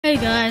Hey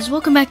guys,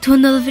 welcome back to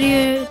another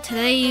video.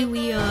 Today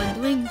we are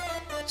doing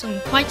something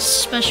quite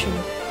special.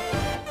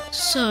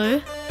 So,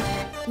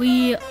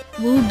 we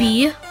will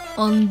be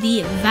on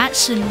the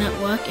Vatsim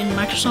network in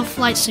Microsoft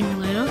Flight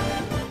Simulator,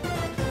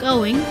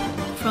 going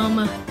from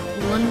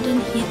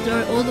London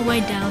Heathrow all the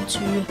way down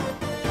to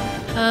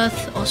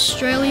Perth,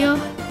 Australia.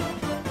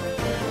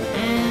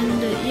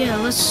 And yeah,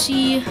 let's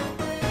see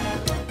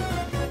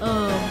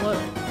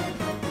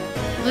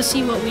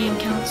what we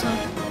encounter.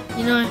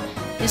 You know,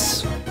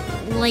 it's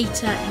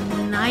late at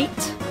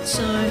night,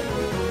 so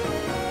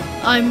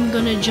I'm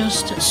gonna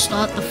just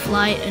start the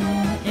flight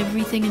and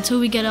everything until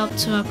we get up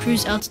to our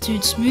cruise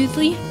altitude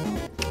smoothly,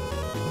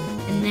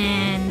 and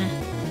then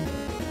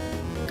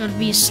gotta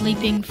be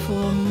sleeping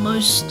for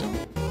most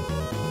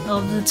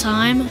of the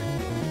time,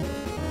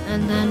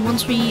 and then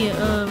once we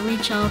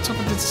reach our top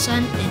of the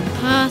descent in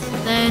Perth,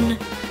 then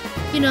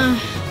you know,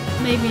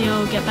 maybe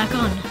I'll get back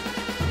on.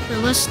 So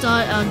let's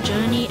start our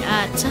journey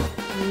at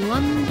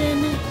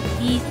London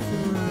Heathrow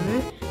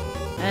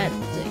at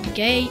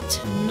gate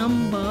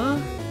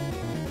number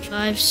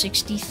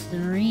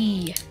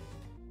 563.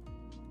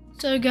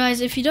 So guys,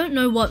 if you don't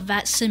know what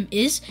Vatsim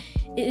is,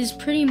 it is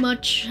pretty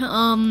much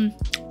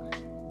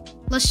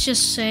let's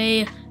just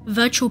say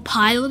virtual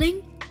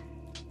piloting,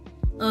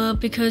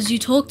 because you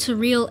talk to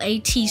real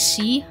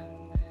ATC,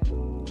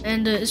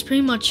 and it's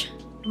pretty much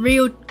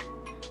real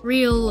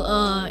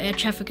air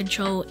traffic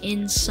control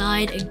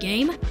inside a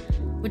game,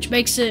 which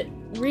makes it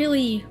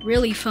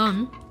really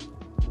fun.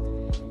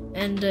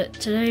 And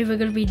today we're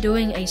going to be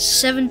doing a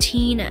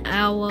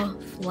 17-hour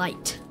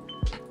flight.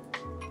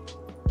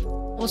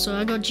 Also,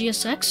 I got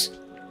GSX,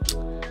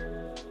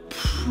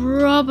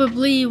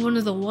 probably one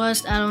of the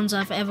worst add-ons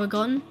I've ever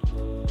gotten,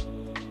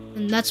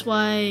 and that's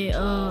why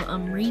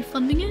I'm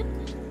refunding it.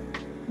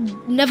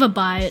 Never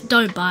buy it,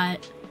 don't buy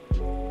it.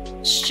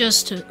 It's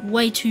just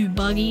way too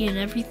buggy and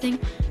everything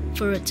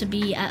for it to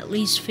be at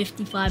least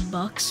 55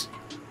 bucks.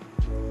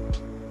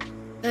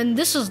 And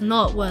this is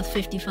not worth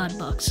 55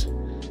 bucks.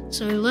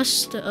 So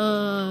let's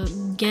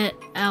get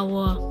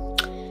our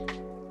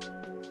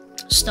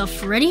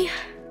stuff ready.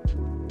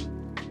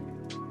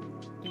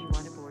 Do you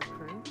want to board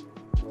crew?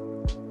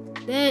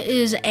 There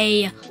is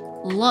a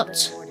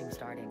lot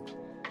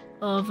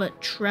of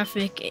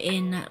traffic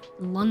in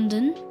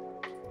London.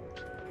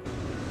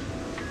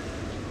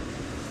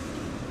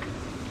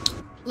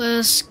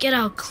 Let's get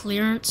our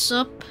clearance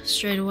up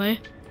straight away.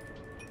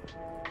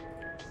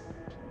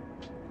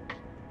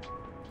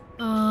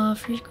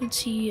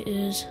 Frequency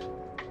is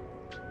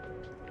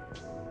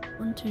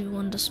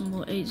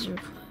 121.805.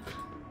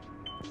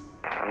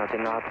 I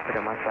don't know how to put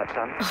in my flight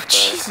plan. Oh,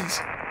 Jesus.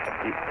 Do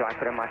I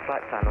put in my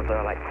flight plan, or do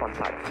I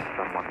contact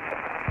someone?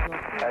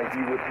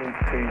 You would need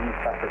two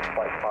separate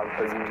flight plans,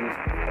 so you need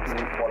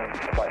one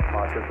flight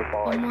plan to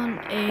Dubai,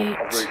 118.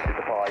 of route to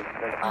Dubai,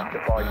 then at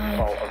Dubai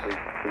default of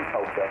route to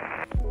Tulsa.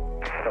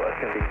 So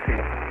it's going to be two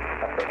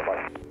separate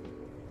flights.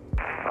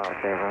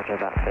 Okay, roger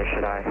that. So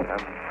should I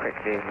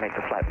quickly make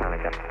the flight plan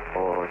again,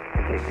 or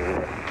continue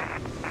with it?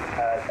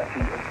 If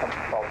you come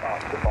from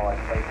Dubai,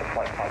 make the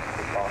flight plan to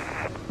Dubai.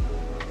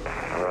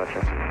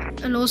 Roger.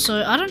 And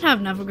also, I don't have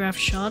Navigraph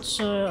shots,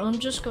 so I'm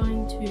just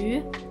going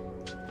to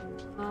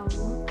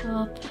look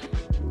up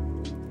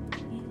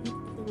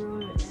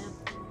Heathrow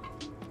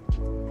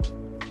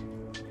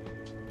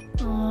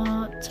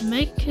Airport. To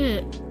make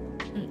it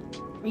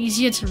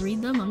easier to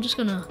read them, I'm just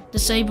gonna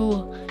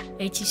disable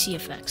ATC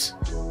effects.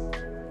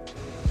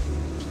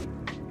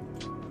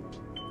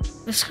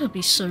 It's gonna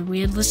be so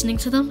weird listening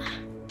to them.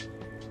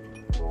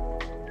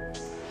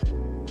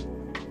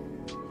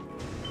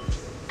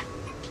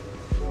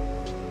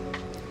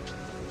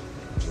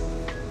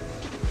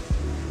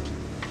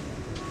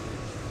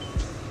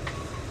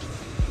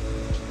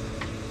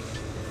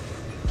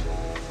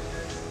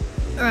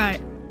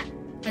 Alright,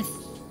 I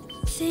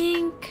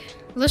think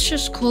let's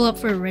just call up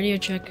for a radio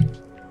check.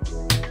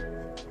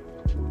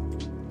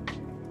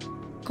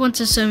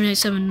 Qantas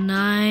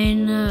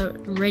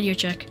 7879, radio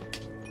check.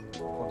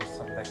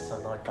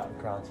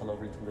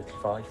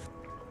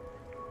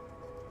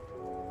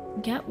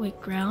 Gatwick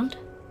ground.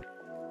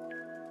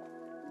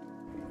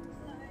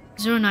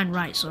 09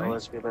 right, sorry.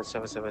 Spirit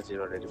 770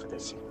 ready for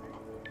taxi.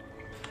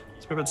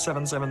 Spirit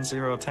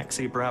 770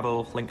 taxi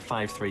Bravo, link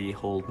 53,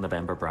 hold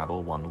November Bravo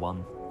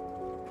 11.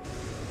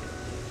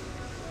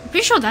 I'm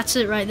pretty sure that's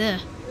it right there.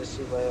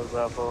 Taxi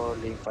Bravo,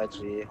 link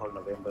 53, hold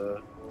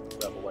November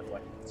Bravo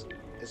 11.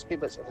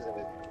 Spirit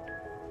 770.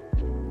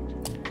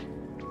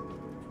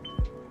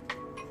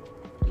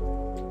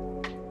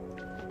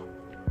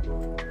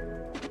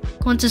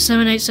 Qantas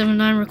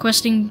 7879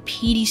 requesting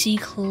PDC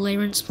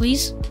clearance,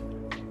 please.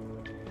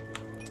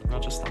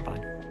 Roger, stand by.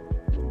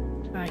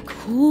 Alright,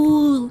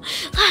 cool.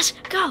 Let's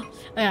go.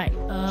 Alright,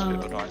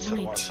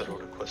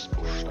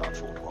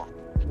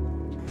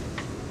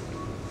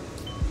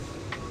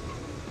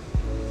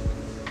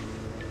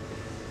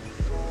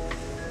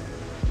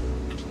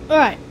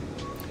 Alright,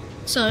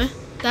 so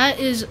that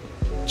is,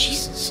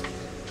 Jesus,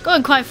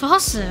 going quite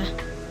fast there.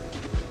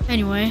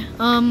 Anyway,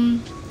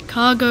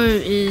 cargo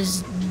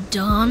is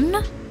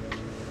done.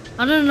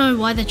 I don't know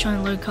why they're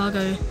trying to load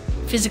cargo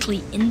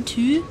physically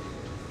into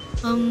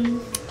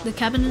the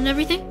cabin and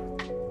everything.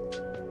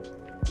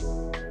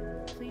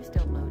 Please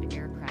don't load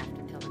aircraft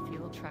until the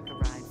fuel truck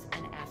arrives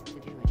and ask to do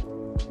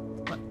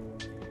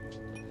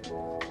it.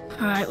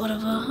 Alright,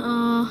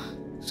 whatever.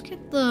 Let's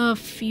get the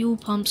fuel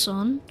pumps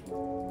on.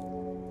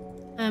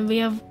 And we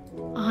have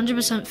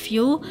 100%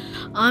 fuel.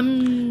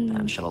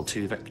 And Shuttle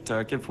 2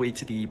 Victor, give way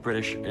to the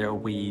British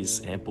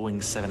Airways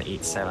Boeing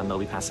 787. They'll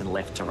be passing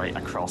left to right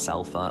across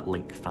Alpha,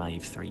 link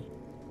 53.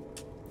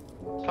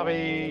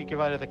 Copy,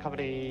 give out to the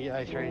company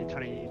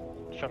I-320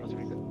 shuttle to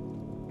exit.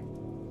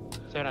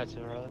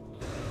 792,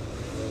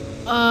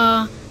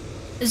 rather.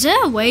 Is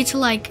there a way to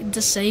like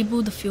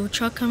disable the fuel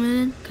truck coming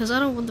in? Because I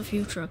don't want the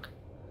fuel truck.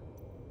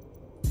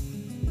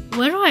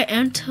 Where do I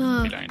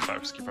enter?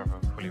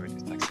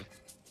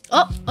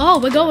 Oh,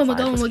 we're going.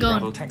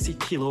 Bravo, taxi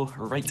Kilo,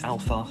 right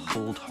Alpha,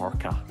 hold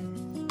Horka.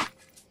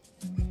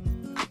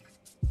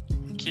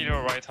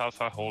 Kilo, right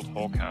Alpha, hold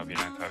Horka,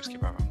 Beeline 5, Ski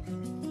Bravo.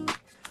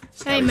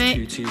 Hey,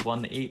 mate.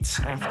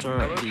 2218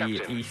 after the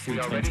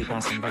E320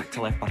 passing right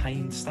to left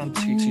behind. Stand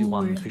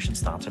 221, push and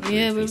start.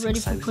 Yeah, we're ready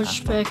for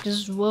pushback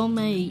as well,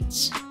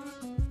 mate.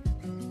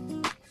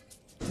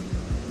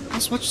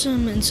 Let's watch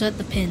them insert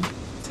the pin.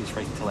 He's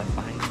right to left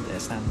behind.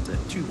 Stand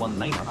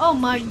 219. Oh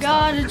my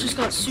god, it just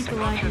got super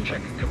laggy.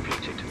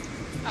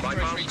 After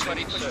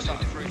A320, push and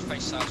start approved,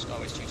 face south,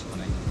 Skyway's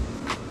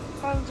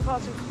 2218. Pilot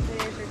departing from the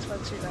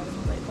A320, now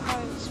plate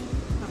behind.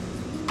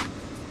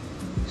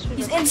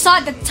 He's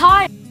inside the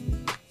tire!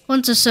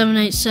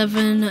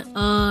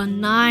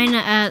 12787-9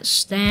 at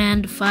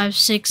stand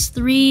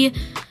 563.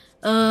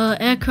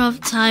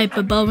 Aircraft type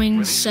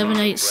Boeing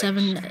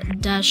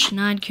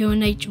 787-9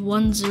 QNH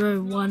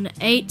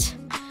 1018.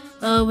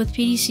 With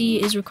PDC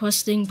is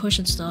requesting push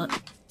and start.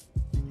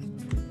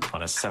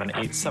 On a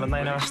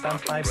 7879, stand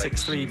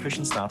 563, push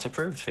and start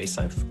approved, face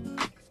south.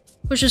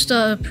 Push and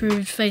start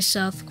approved, face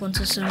south,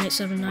 Qantas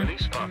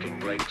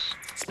 7879.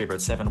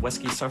 Speedbird 7,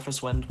 Whiskey,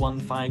 surface wind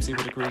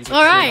 150 degrees.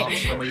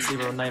 Alright! Runway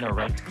 09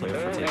 right, clear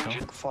for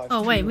takeoff.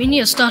 Oh wait, we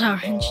need to start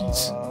our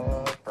engines.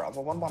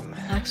 Bravo 11.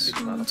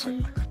 Excellent.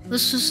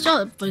 Let's just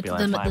start both of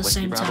them at the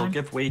same Bravo, time.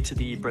 give way to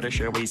the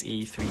British Airways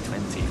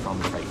E320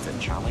 from the right at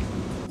Charlie.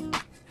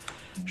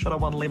 Shuttle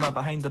 1 Lima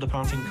behind the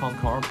departing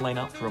Concorde, line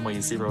up, runway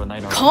 09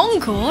 right.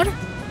 Concorde?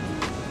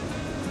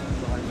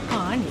 Oh,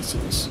 I need to see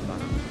this.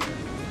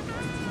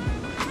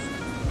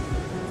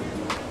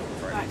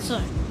 Alright, so,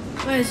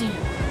 where is he?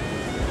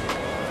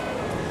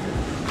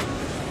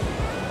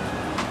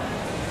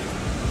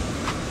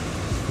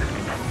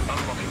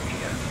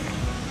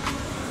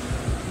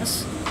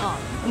 That's, oh,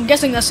 I'm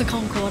guessing that's the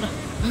Concorde.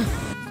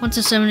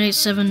 Qantas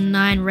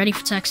 7879, ready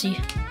for taxi.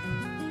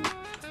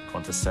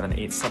 Qantas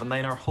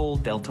 7879,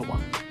 hold Delta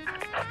 1.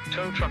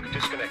 Tow truck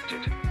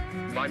disconnected.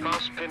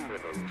 Bypass pin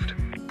removed.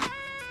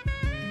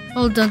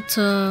 Hold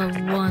Delta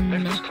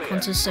 1,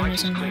 Qantas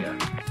 7879.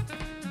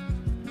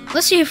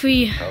 Let's see if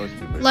we,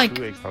 like,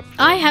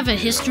 I have a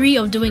history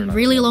of doing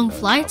really long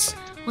flights.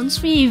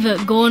 Once we've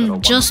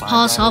gone just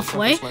past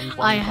halfway,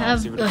 I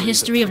have a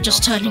history of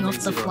just turning off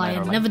the flight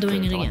and never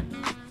doing it again.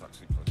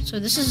 So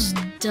this is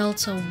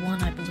Delta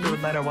 1, I believe.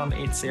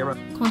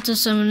 Qantas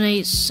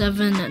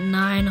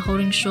 7879,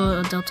 holding short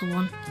of Delta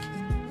 1.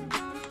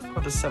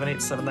 Qantas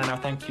 7879,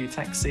 thank you,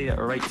 taxi,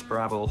 right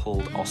Bravo,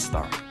 hold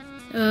Ostar.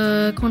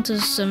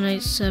 Qantas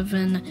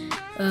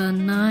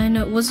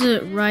 7879, was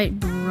it right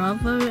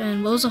Bravo,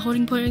 and what was the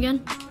holding point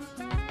again?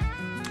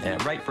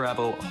 Right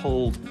Bravo,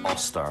 hold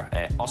Ostar,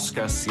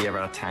 Oscar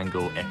Sierra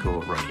Tango Echo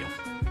Romeo.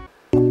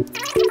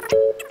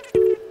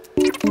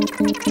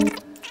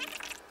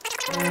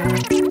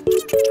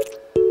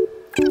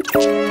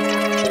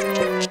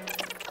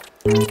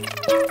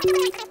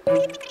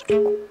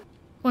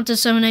 Qantas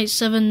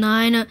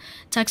 7879,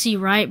 taxi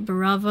right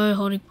Bravo,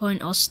 holding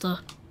point Ostar.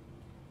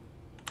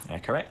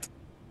 Correct.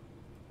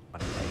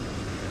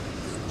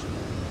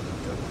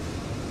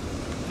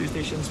 Two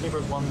stations,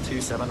 Speedbird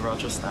 127,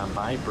 Roger, stand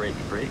by, break,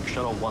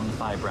 Shuttle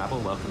 15 Bravo,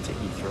 welcome to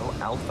Heathrow,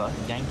 Alpha,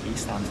 Yankee,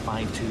 stand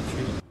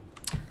 523.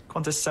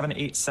 Qantas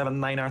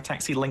 7879, our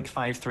taxi, link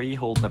 53,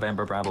 hold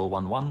November Bravo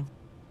 11.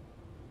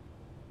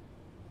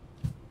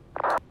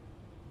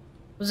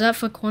 Was that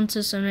for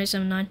Qantas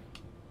 7879?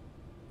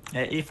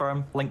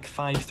 A-firm, link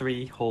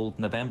 53, hold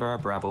November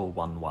Bravo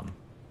 11.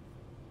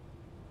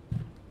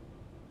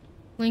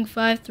 Link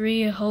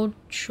 53, hold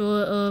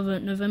short of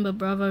November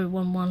Bravo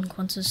 11,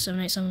 Qantas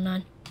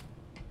 7879.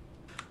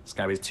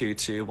 Skyways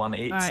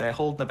 2218, right.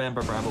 Hold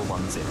November Bravo 10.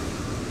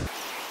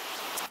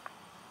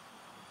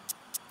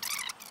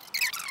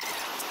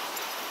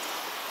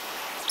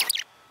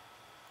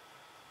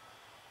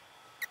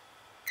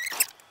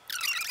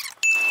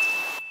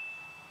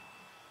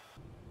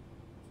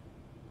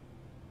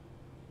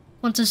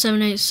 Qantas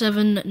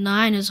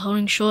 7879 is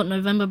holding short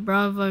November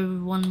Bravo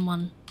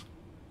 11.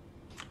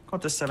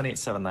 Qantas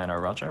 7879,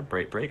 Roger,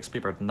 break,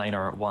 Speedbird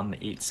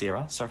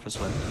 9180, surface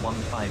wind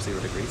 150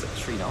 degrees at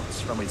 3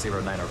 knots, runway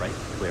 09 right,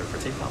 clear for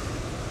takeoff.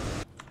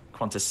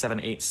 Qantas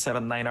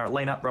 7879er,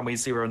 line up, runway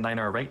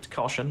 09er right,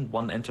 caution,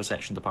 1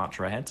 intersection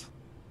departure ahead.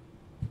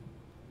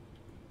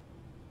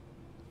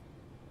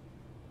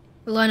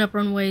 Line up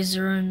runway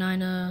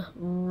 09er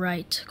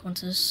right,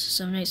 Qantas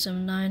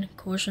 7879,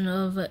 caution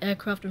of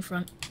aircraft in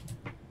front.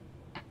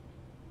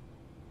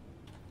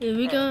 Here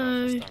we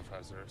go.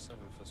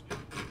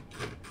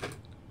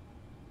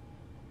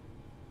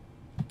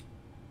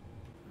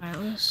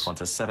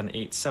 Qantas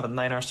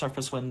 7879er,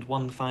 surface wind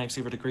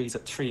 150 degrees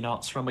at 3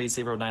 knots, runway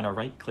 09er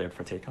right, cleared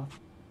for takeoff.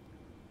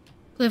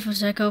 Clear for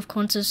takeoff,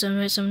 Qantas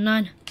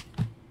 7879.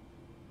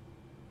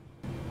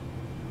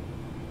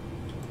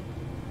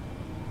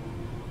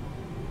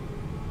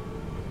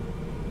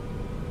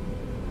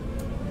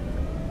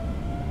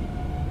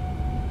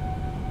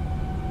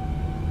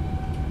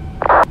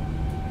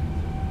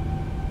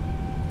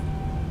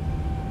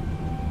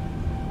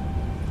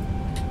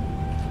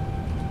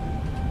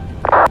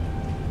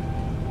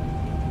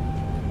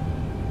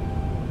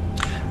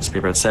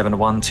 Speedbird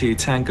 712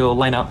 Tango,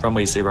 line up,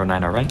 runway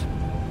 09er right.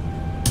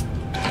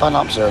 Line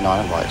up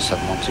 09 right,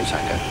 712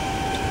 Tango.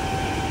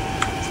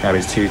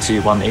 Skyways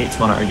 2218,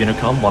 monitor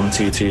Unicom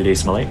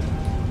 122.8.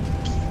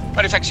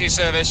 Ready for taxi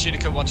service,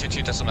 Unicom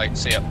 122.8,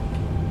 see ya.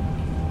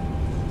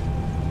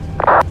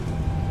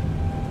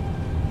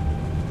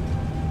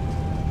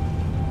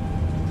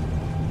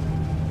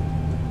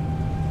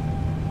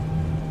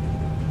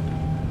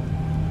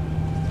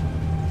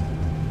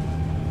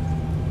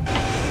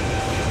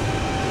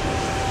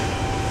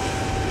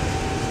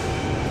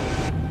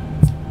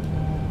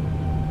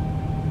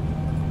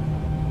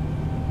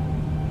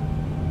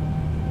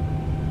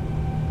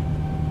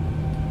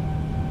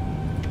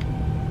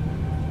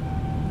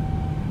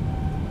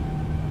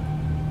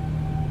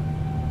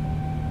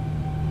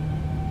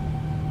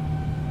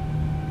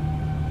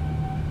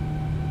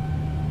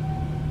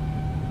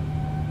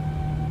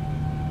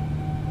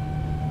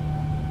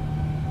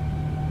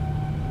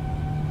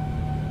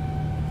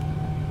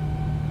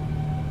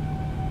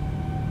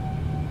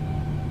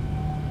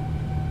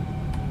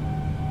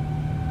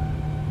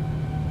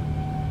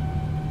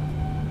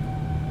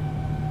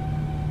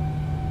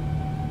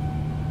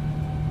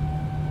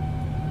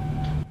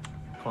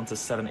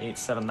 Qantas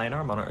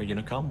 7879er, monitor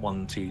Unicom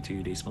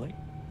 122.8.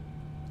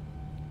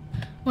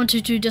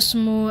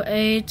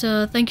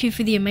 122.8, thank you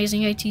for the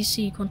amazing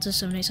ATC, Qantas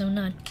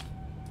 7879.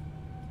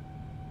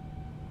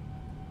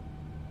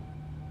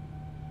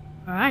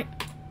 Alright.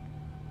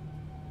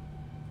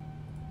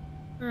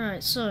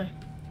 Alright, so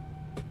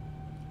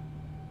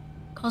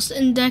cost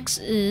index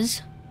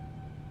is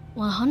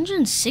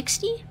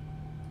 160?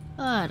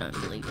 I don't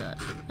believe that.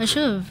 I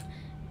should have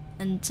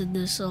entered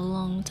this a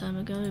long time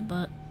ago,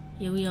 but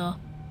here we are.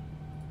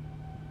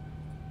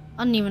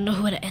 I don't even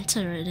know where to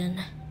enter it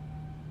in.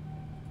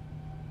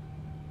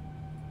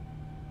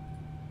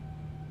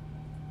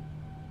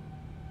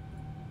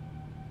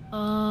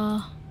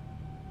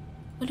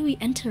 Where do we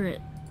enter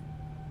it?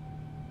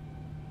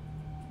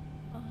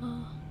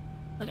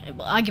 Okay,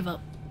 well, I give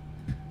up.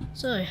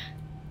 So,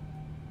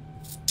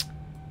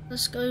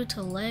 let's go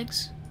to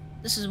legs.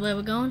 This is where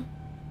we're going.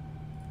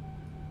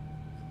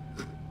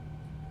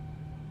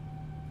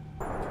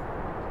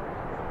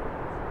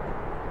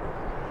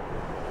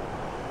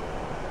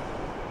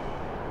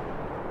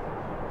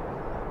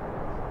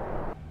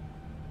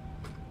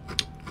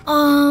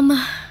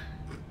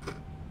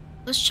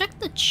 Let's check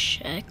the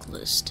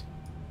checklist.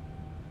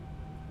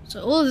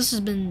 So all of this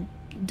has been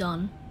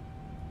done.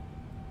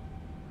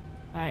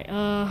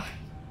 Alright,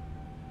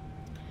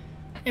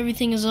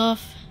 everything is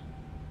off.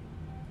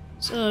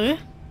 So,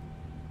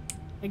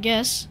 I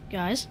guess,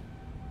 guys,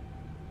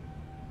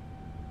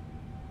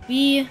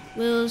 we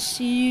will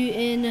see you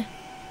in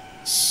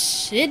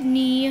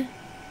Sydney.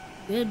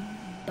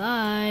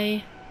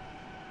 Goodbye.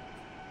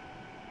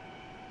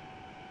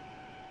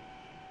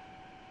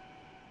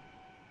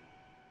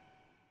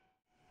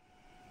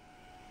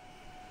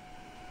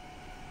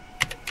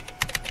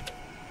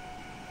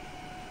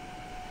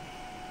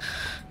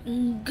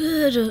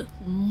 Good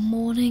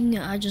morning.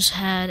 I just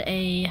had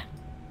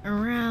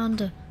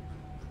around,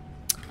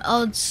 I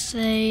would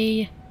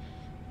say,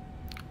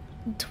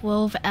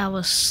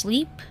 12-hour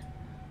sleep.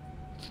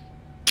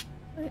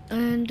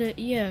 And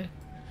yeah,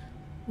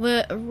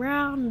 we're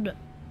around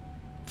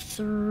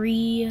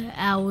 3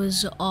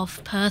 hours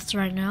off Perth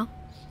right now.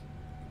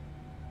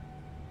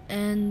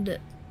 And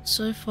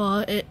so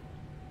far it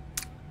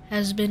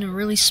has been a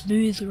really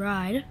smooth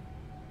ride.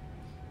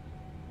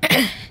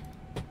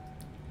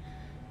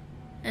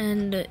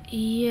 And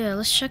yeah,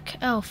 let's check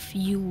our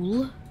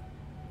fuel.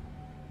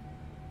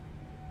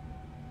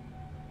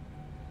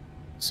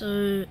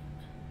 So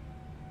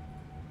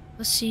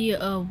let's see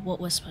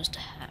what we're supposed to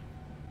have.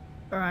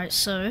 Alright,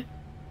 so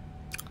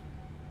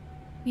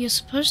we are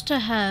supposed to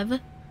have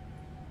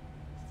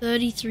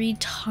 33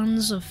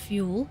 tons of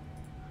fuel,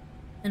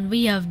 and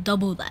we have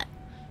double that.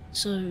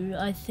 So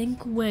I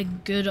think we're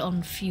good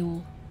on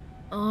fuel.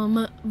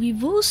 We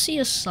will see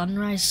a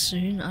sunrise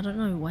soon. I don't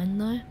know when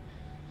though.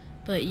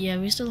 But yeah,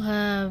 we still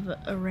have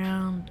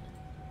around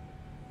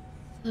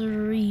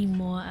 3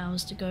 more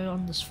hours to go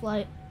on this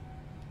flight.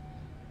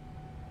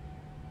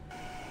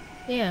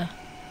 yeah,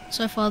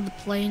 so far the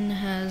plane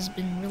has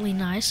been really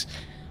nice.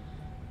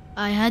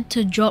 I had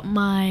to drop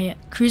my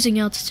cruising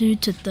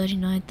altitude to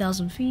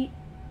 39,000 feet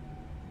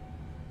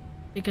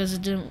because I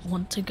didn't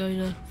want to go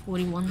to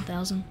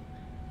 41,000.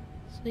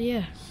 So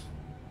yeah.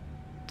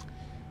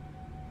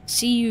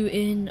 See you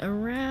in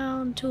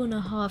around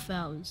 2.5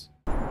 hours.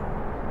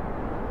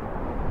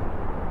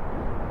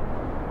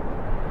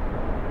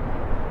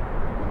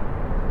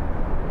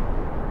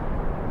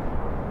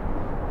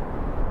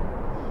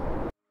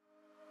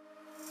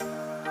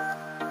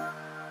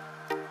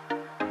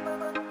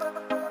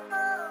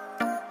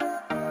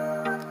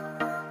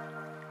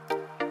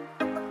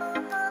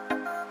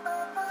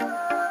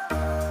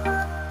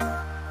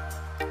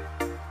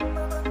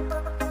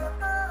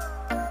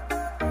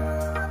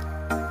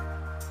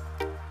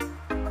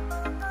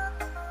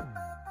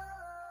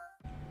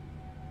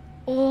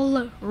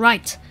 All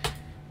right.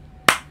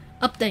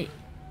 Update.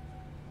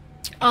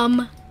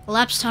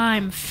 Elapsed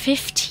time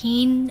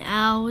 15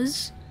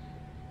 hours.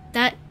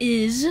 That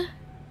is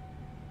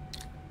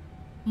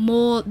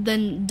more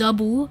than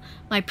double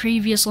my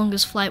previous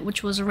longest flight,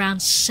 which was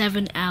around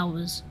 7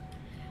 hours.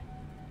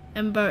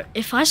 And bro,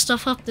 if I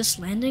stuff up this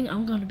landing,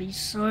 I'm gonna be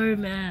so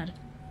mad.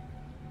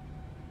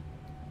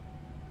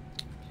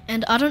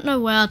 And I don't know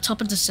where our top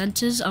of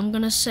descent is. I'm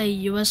gonna say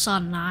USR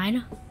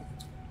 9.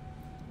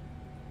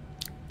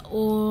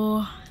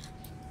 Or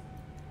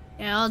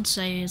yeah, I'd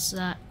say it's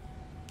that.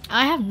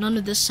 I have none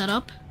of this set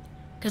up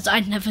because I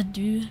never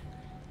do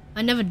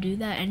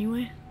that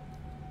anyway.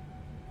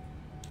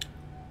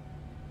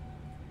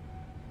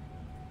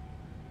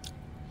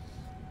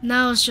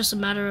 Now it's just a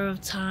matter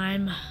of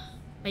time.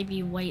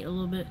 Maybe wait a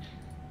little bit.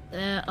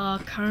 There are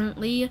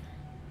currently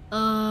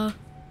 0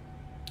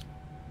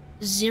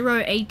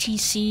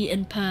 ATC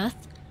in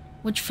Perth,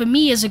 which for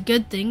me is a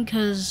good thing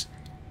because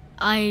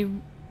I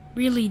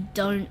really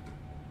don't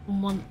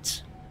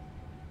want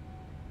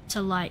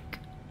to, like,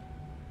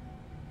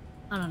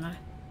 I don't know.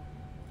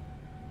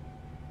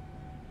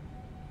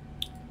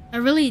 I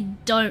really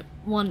don't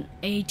want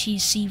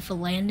ATC for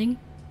landing.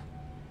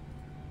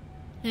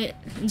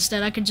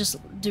 Instead, I could just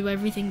do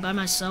everything by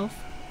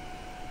myself.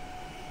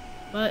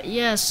 But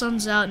yeah,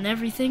 sun's out and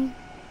everything.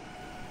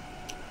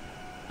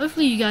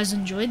 Hopefully you guys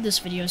enjoyed this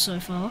video so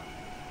far.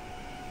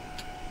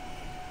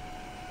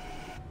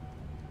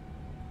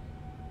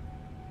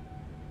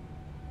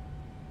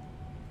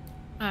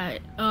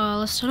 Alright,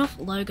 let's turn off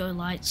logo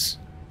lights.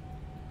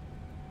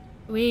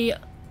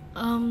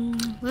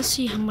 Let's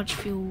see how much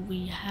fuel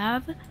we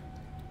have.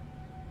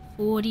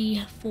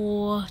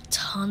 44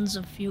 tons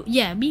of fuel.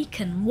 Yeah, we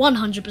can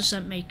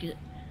 100% make it.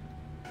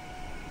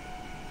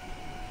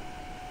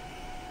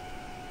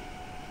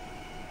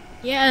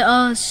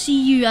 Yeah,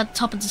 see you at the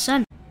top of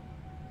descent.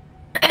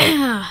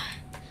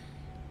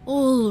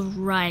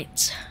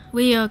 Alright,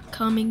 we are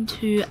coming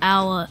to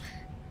our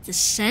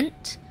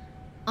descent.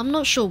 I'm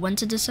not sure when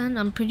to descend.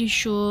 I'm pretty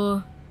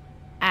sure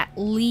at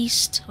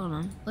least, hold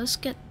on, let's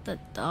get the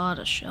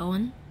data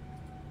showing.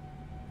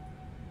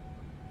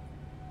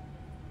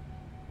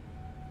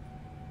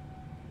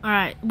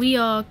 Alright, we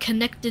are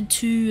connected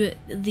to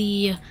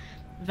the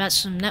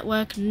Vatsim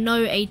network.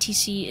 No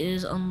ATC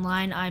is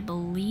online, I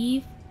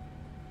believe.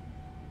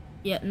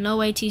 Yeah, no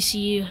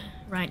ATC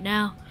right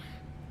now.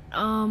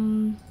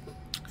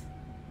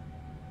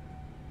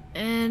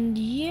 And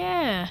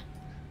yeah,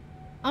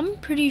 I'm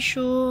pretty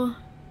sure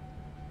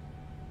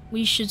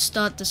we should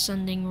start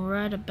descending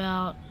right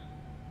about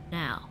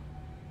now.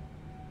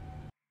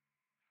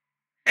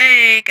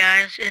 Hey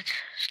guys, it's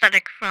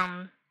Static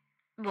from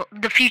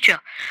the future.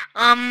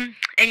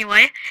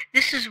 Anyway,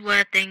 this is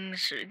where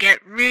things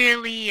get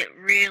really,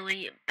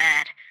 really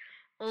bad.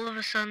 All of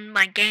a sudden,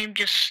 my game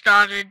just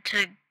started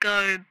to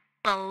go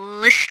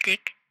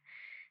ballistic.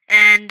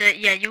 And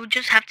yeah, you'll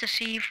just have to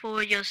see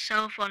for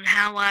yourself on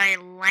how I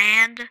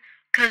land,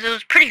 because it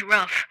was pretty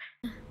rough.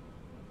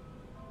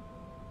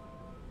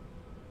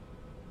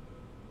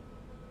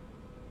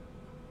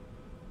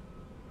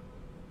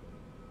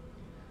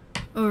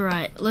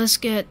 Alright, let's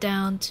get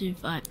down to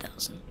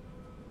 5,000.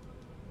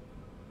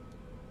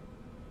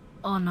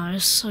 Oh no,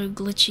 it's so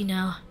glitchy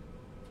now.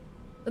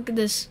 Look at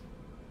this.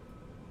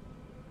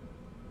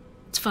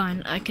 It's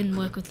fine, I can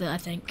work with it, I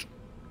think.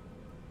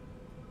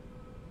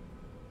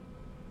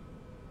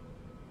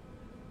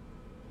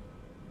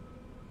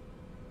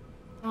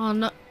 Oh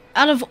no,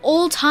 out of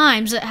all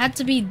times, it had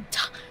to be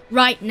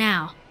right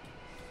now.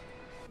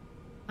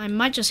 I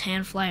might just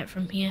hand fly it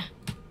from here.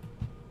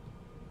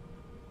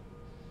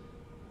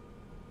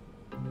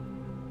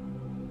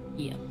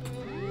 Yep.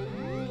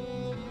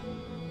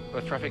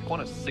 Earth traffic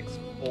 1 is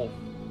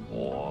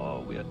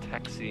 644. We are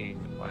taxiing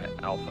by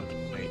Alpha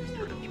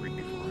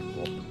 803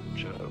 for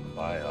Joe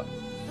via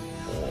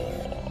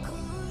 4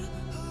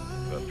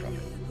 Earth traffic.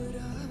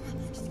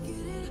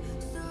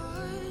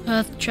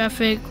 Perth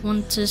traffic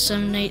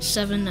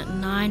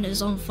 12787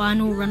 is on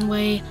final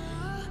runway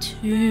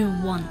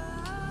 21.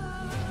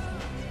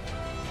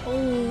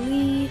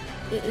 Holy,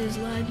 it is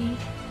laggy.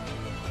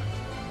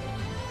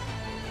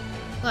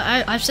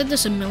 I've said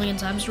this a million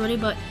times already,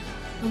 but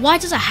Why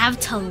does it have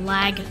to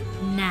lag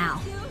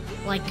now?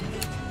 Like,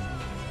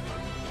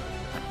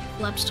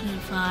 flaps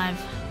 25.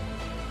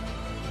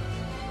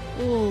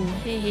 Oh,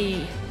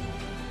 hey.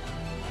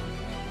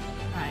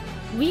 Alright,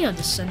 we are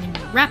descending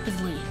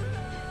rapidly,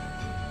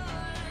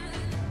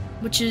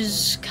 which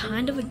is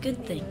kind of a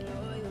good thing.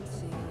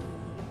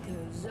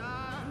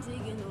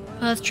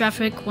 Perth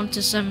traffic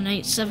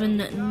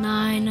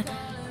 127879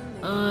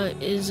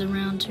 is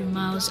around 2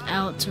 miles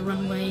out to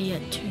runway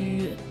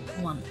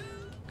 21.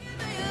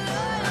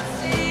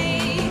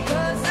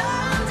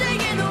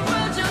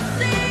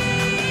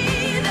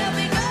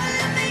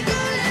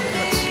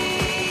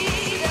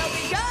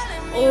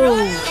 Oh,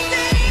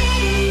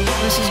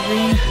 this is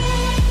green.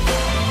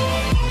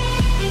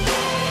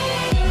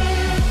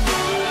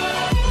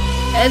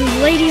 And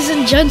ladies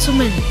and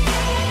gentlemen,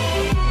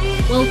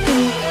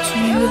 welcome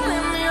to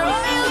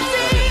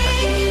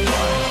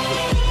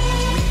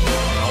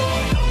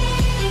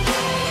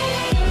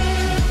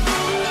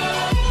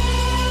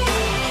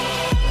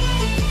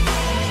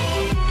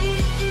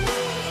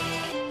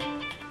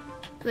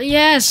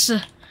yes,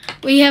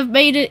 we have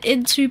made it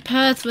into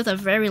Perth with a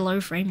very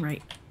low frame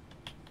rate.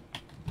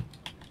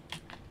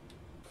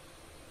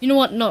 You know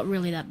what? Not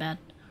really that bad.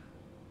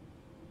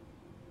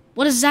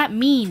 What does that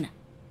mean?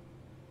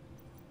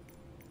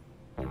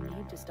 You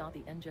need to stop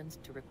the engines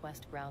to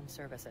request ground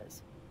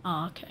services.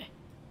 Oh, okay.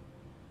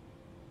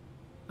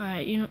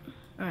 Alright,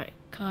 alright,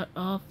 cut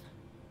off.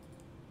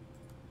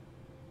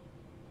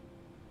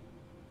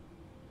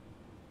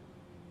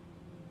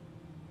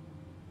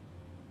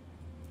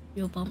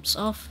 Fuel bumps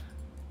off.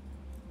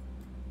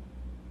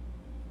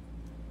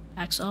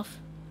 Packs off.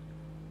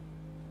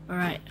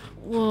 Alright.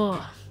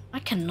 Whoa. I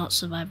cannot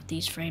survive with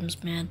these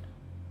frames, man.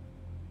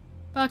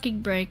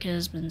 Parking brake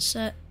has been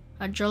set.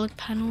 Hydraulic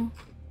panel.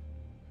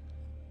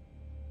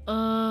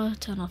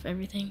 Turn off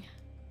everything.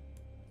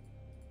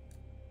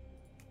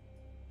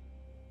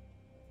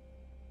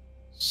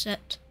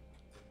 Set.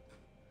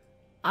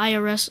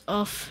 IRS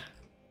off.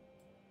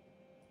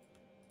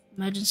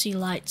 Emergency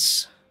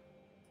lights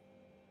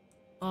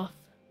off.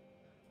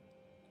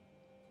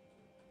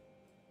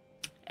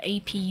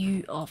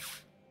 APU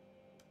off.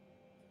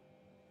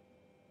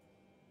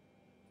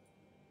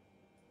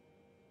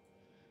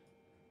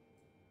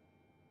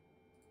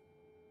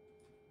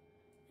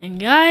 And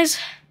guys,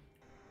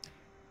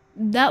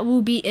 that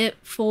will be it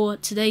for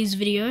today's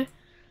video.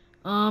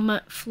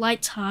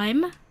 Flight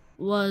time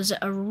was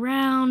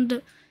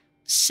around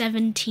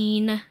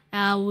 17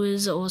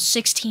 hours or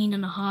 16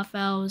 and a half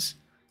hours.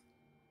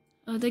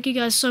 Thank you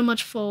guys so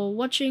much for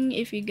watching.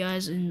 If you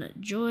guys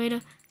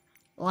enjoyed,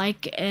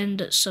 like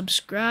and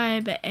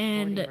subscribe,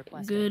 and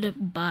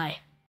goodbye.